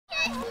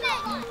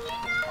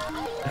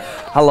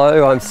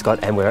Hello, I'm Scott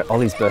and we're at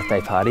Ollie's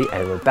birthday party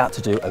and we're about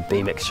to do a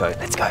BMX show.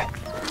 Let's go.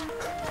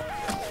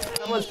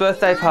 Someone's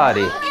birthday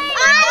party.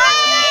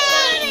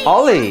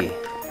 Ollie!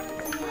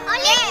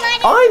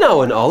 I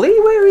know an Ollie.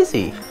 Where is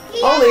he?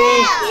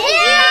 Ollie!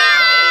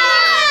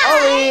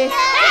 Ollie!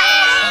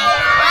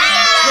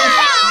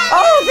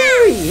 Oh,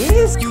 there he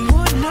is!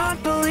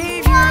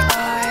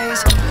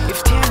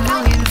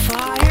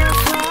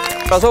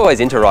 I was always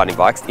into riding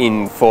bikes.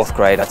 In 4th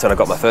grade, that's when I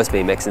got my first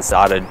BMX and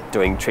started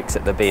doing tricks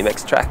at the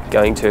BMX track,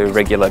 going to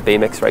regular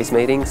BMX race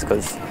meetings,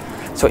 because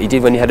that's what you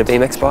did when you had a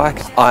BMX bike.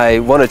 I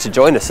wanted to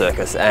join a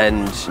circus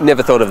and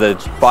never thought of the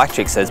bike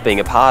tricks as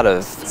being a part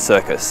of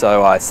circus,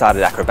 so I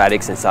started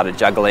acrobatics and started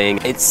juggling.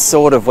 It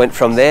sort of went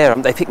from there.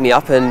 They picked me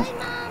up and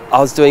I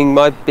was doing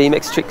my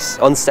BMX tricks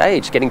on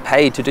stage, getting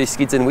paid to do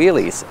skids and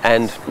wheelies.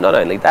 And not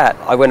only that,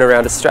 I went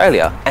around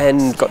Australia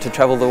and got to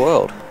travel the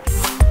world.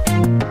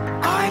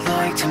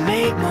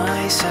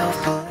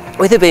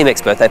 With a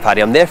BMX birthday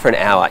party, I'm there for an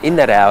hour. In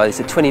that hour, it's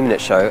a 20-minute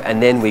show,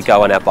 and then we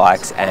go on our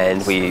bikes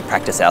and we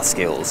practice our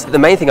skills. The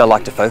main thing I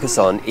like to focus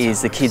on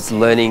is the kids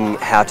learning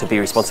how to be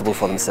responsible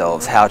for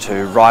themselves, how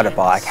to ride a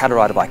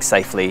bike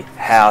safely,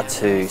 how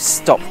to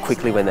stop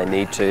quickly when they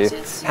need to,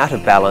 how to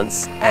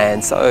balance.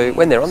 And so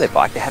when they're on their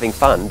bike, they're having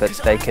fun, but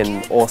they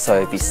can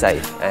also be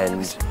safe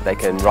and they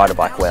can ride a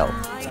bike well.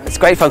 It's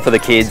great fun for the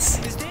kids.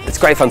 It's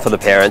great fun for the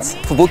parents.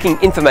 For booking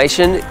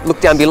information, look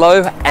down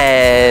below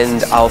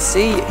and I'll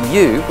see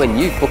you when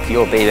you book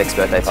your BMX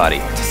birthday party.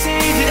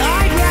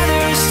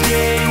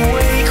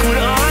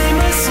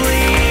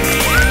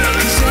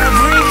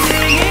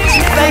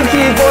 Thank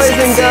you, boys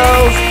and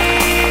girls.